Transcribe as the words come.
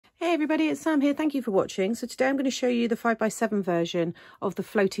Hey everybody, it's Sam here. Thank you for watching. So today I'm going to show you the 5x7 version of the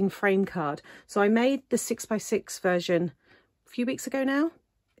floating frame card. So I made the 6x6 version a few weeks ago now.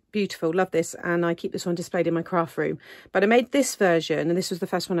 Beautiful, love this, and I keep this one displayed in my craft room. But I made this version, and this was the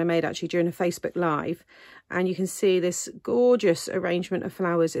first one I made actually during a Facebook Live, and you can see this gorgeous arrangement of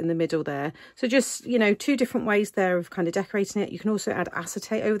flowers in the middle there. So just, you know, two different ways there of kind of decorating it. You can also add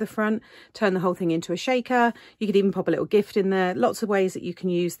acetate over the front, turn the whole thing into a shaker. You could even pop a little gift in there. Lots of ways that you can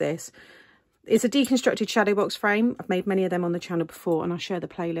use this. It's a deconstructed shadow box frame. I've made many of them on the channel before, and I'll share the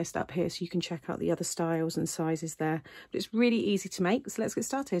playlist up here so you can check out the other styles and sizes there. But it's really easy to make, so let's get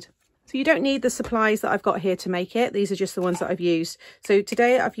started. So you don't need the supplies that I've got here to make it. These are just the ones that I've used. So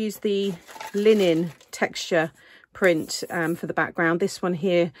today I've used the linen texture print for the background. This one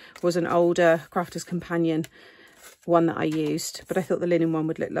here was an older Crafter's Companion one that I used, but I thought the linen one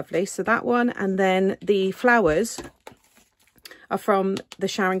would look lovely. So that one, and then the flowers are from the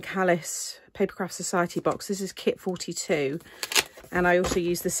Sharon Callis Papercraft Society box. This is kit 42, and I also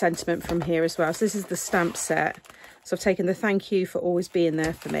use the sentiment from here as well. So this is the stamp set. So I've taken the thank you for always being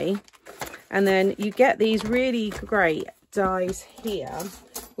there for me, and then you get these really great dies here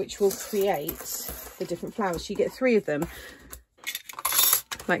which will create the different flowers. So you get 3 of them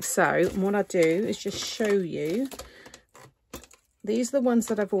like so, and what I do is just show you, these are the ones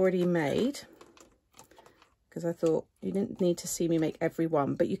that I've already made, because I thought you didn't need to see me make every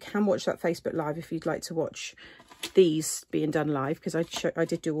one, but you can watch that Facebook Live if you'd like to watch these being done live, because I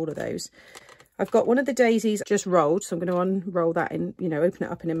did do all of those. I've got one of the daisies just rolled, so I'm going to unroll that and, you know, open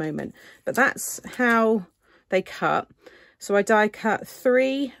it up in a moment. But that's how they cut. So I die cut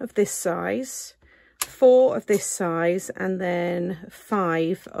 3 of this size, 4 of this size, and then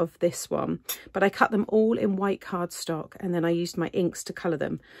 5 of this one. But I cut them all in white cardstock, and then I used my inks to colour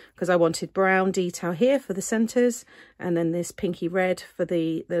them, because I wanted brown detail here for the centres, and then this pinky red for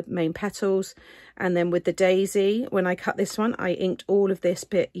the main petals. And then with the daisy, when I cut this one, I inked all of this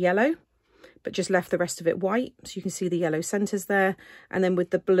bit yellow, but just left the rest of it white, so you can see the yellow centres there. And then with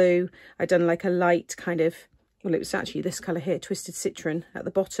the blue, I done like a light kind of, well, it was actually this colour here, Twisted Citron at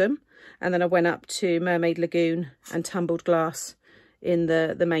the bottom, and then I went up to Mermaid Lagoon and Tumbled Glass in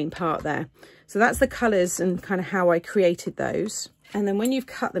the main part there. So that's the colours and kind of how I created those. And then when you've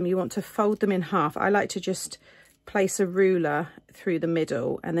cut them, you want to fold them in half. I like to just place a ruler through the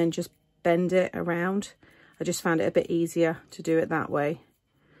middle and then just bend it around. I just found it a bit easier to do it that way.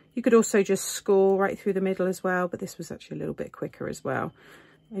 You could also just score right through the middle as well, but this was actually a little bit quicker as well.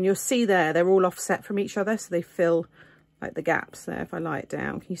 And you'll see there, they're all offset from each other, so they fill like the gaps there. If I lie it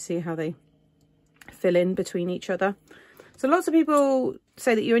down, can you see how they fill in between each other? So lots of people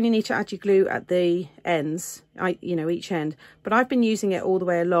say that you only need to add your glue at the ends, you know, each end, but I've been using it all the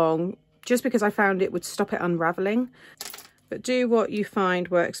way along just because I found it would stop it unraveling. But do what you find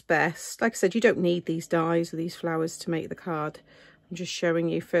works best. Like I said, you don't need these dies or these flowers to make the card. I'm just showing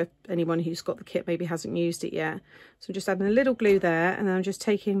you for anyone who's got the kit, maybe hasn't used it yet. So I'm just adding a little glue there, and then I'm just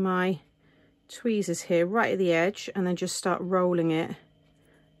taking my tweezers here right at the edge, and then just start rolling it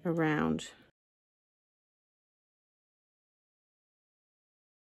around.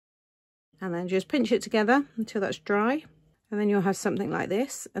 And then just pinch it together until that's dry, and then you'll have something like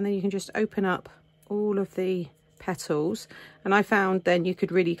this, and then you can just open up all of the petals. And I found then you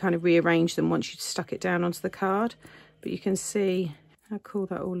could really kind of rearrange them once you'd stuck it down onto the card. But you can see how cool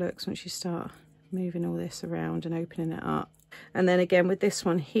that all looks once you start moving all this around and opening it up. And then again with this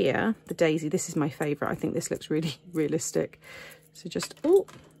one here, the daisy, this is my favourite. I think this looks really realistic. So just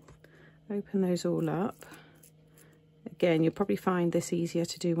open those all up. Again, you'll probably find this easier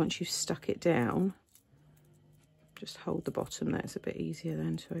to do once you've stuck it down. Just hold the bottom there, it's a bit easier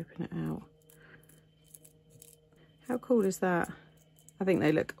then to open it out. How cool is that? I think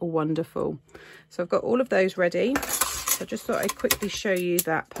they look wonderful. So I've got all of those ready. So I just thought I'd quickly show you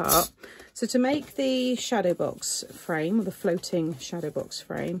that part. So to make the shadow box frame, or the floating shadow box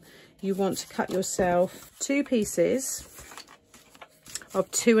frame, you want to cut yourself 2 pieces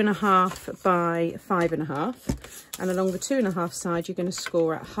of 2.5 by 5.5, and along the 2.5 side you're going to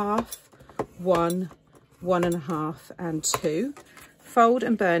score at 1/2, 1, 1.5 and 2. Fold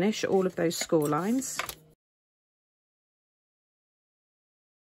and burnish all of those score lines.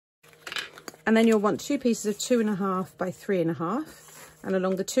 And then you'll want 2 pieces of 2.5 by 3.5, and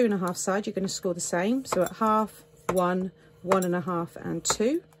along the 2.5 side you're going to score the same, so at 1/2, 1, 1.5 and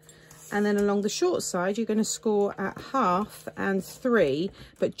 2. And then along the short side you're going to score at 1/2 and 3,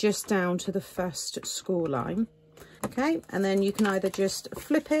 but just down to the first score line. Okay, and then you can either just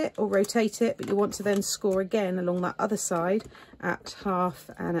flip it or rotate it, but you want to then score again along that other side at 1/2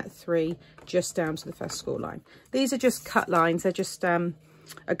 and at 3, just down to the first score line. These are just cut lines, they're just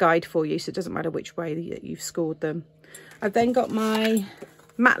a guide for you, so it doesn't matter which way that you've scored them. I've then got my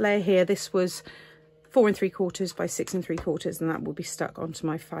matte layer here. This was 4 3/4 by 6 3/4, and that will be stuck onto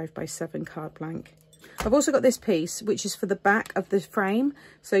my 5 by 7 card blank. I've also got this piece, which is for the back of the frame.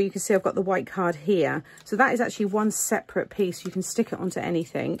 So you can see I've got the white card here. So that is actually one separate piece. You can stick it onto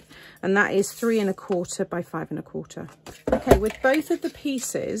anything. And that is 3 1/4 by 5 1/4. Okay, with both of the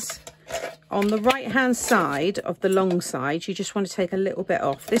pieces, on the right-hand side of the long side, you just want to take a little bit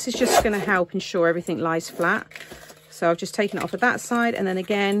off. This is just going to help ensure everything lies flat. So I've just taken it off of that side, and then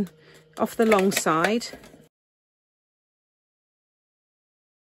again, off the long side.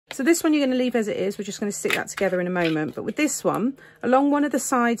 So this one you're going to leave as it is. We're just going to stick that together in a moment. But with this one, along one of the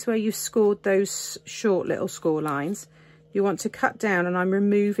sides where you've scored those short little score lines, you want to cut down, and I'm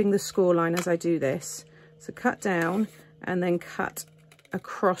removing the score line as I do this. So cut down and then cut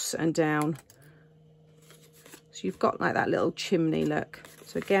across and down. So you've got like that little chimney look.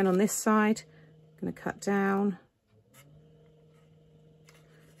 So again, on this side, I'm going to cut down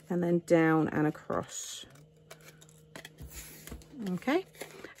and then down and across. Okay.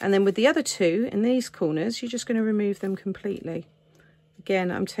 And then with the other two in these corners, you're just going to remove them completely.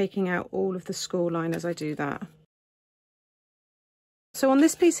 Again, I'm taking out all of the score line as I do that. So on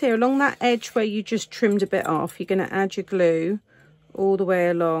this piece here, along that edge where you just trimmed a bit off, you're going to add your glue all the way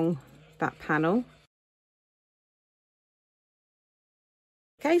along that panel.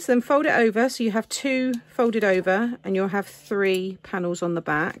 Okay, so then fold it over. So you have 2 folded over, and you'll have 3 panels on the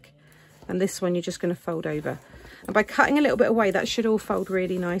back. And this one you're just going to fold over. And by cutting a little bit away, that should all fold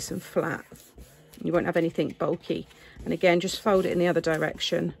really nice and flat. You won't have anything bulky. And again, just fold it in the other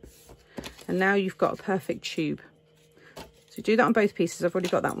direction. And now you've got a perfect tube. So do that on both pieces. I've already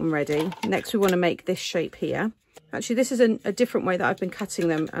got that one ready. Next, we want to make this shape here. Actually, this is a different way that I've been cutting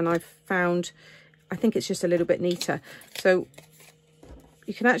them, and I've found, I think it's just a little bit neater. So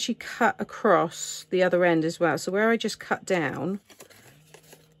you can actually cut across the other end as well. So where I just cut down,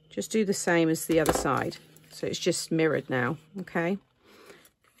 just do the same as the other side. So it's just mirrored now, okay?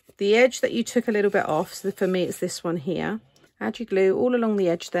 The edge that you took a little bit off, so for me it's this one here. Add your glue all along the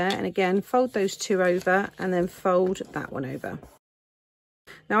edge there, and again, fold those 2 over and then fold that one over.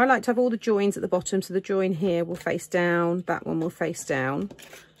 Now I like to have all the joins at the bottom, so the join here will face down, that one will face down.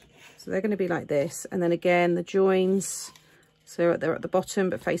 So they're going to be like this, and then again the joins, so they're at the bottom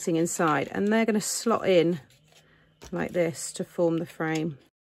but facing inside, and they're going to slot in like this to form the frame.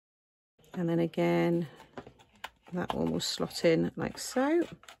 And then again, that one will slot in like so.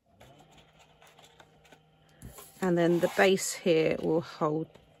 And then the base here will hold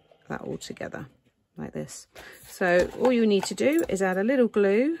that all together like this. So all you need to do is add a little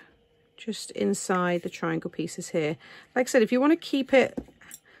glue just inside the triangle pieces here. Like I said, if you want to keep it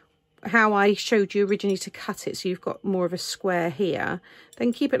how I showed you originally to cut it, so you've got more of a square here,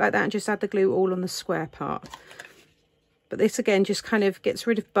 then keep it like that and just add the glue all on the square part. But this again just kind of gets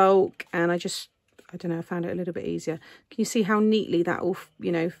rid of bulk, and I don't know, I found it a little bit easier. Can you see how neatly that all,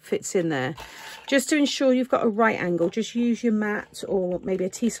 you know, fits in there? Just to ensure you've got a right angle, just use your mat or maybe a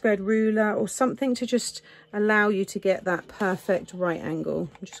T-squared ruler or something to just allow you to get that perfect right angle.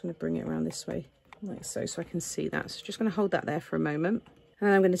 I'm just going to bring it around this way like so I can see that. So just going to hold that there for a moment. And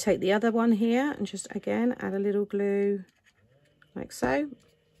then I'm going to take the other one here and just again add a little glue like so,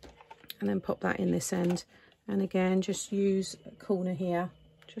 and then pop that in this end. And again, just use a corner here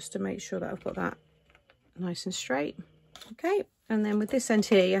just to make sure that I've got that nice and straight. Okay, and then with this end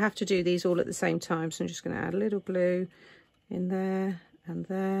here, you have to do these all at the same time. So I'm just going to add a little glue in there, and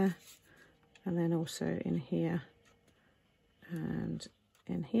then also in here and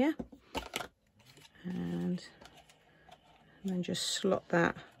in here, and then just slot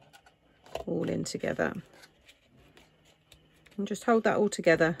that all in together and just hold that all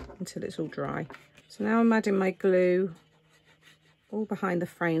together until it's all dry. So now I'm adding my glue all behind the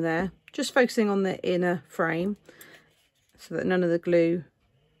frame there, just focusing on the inner frame so that none of the glue,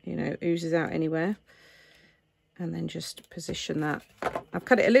 you know, oozes out anywhere. And then just position that. I've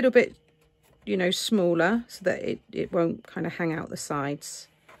cut it a little bit, you know, smaller so that it won't kind of hang out the sides.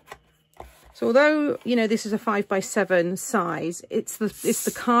 So although, you know, this is a 5x7 size, it's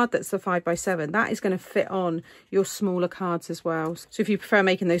the card that's the 5x7. That is going to fit on your smaller cards as well. So if you prefer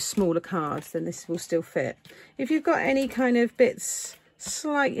making those smaller cards, then this will still fit. If you've got any kind of bits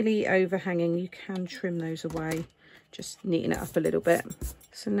slightly overhanging, you can trim those away. Just neaten it up a little bit.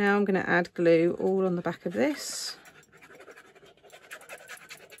 So now I'm going to add glue all on the back of this.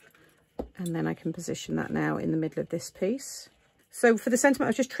 And then I can position that now in the middle of this piece. So for the sentiment,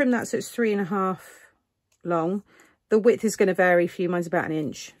 I've just trimmed that so it's 3.5 long. The width is going to vary for you. Mine's about an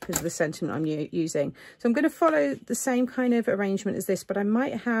inch because of the sentiment I'm using. So I'm going to follow the same kind of arrangement as this, but I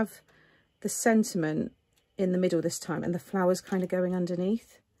might have the sentiment in the middle this time and the flowers kind of going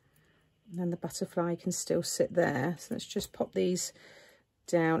underneath. And then the butterfly can still sit there. So let's just pop these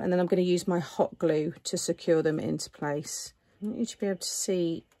down, and then I'm going to use my hot glue to secure them into place. I want you to be able to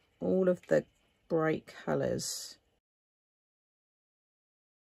see all of the bright colours.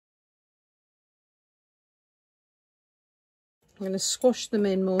 I'm going to squash them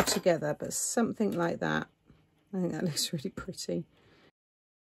in more together, but something like that. I think that looks really pretty.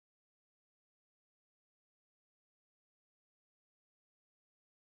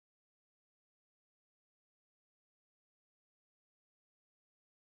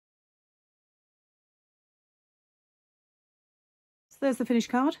 So there's the finished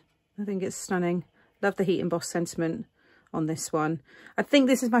card. I think it's stunning. Love the heat emboss sentiment on this one. I think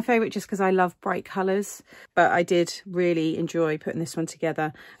this is my favourite just because I love bright colours, but I did really enjoy putting this one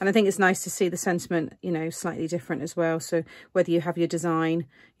together. And I think it's nice to see the sentiment, you know, slightly different as well. So whether you have your design,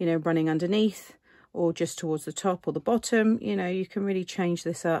 you know, running underneath or just towards the top or the bottom, you know, you can really change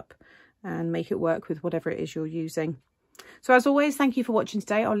this up and make it work with whatever it is you're using. So as always, thank you for watching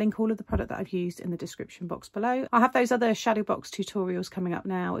today. I'll link all of the product that I've used in the description box below. I'll have those other shadow box tutorials coming up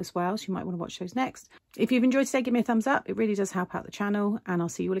now as well, so you might want to watch those next. If you've enjoyed today, give me a thumbs up. It really does help out the channel, and I'll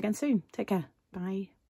see you all again soon. Take care. Bye.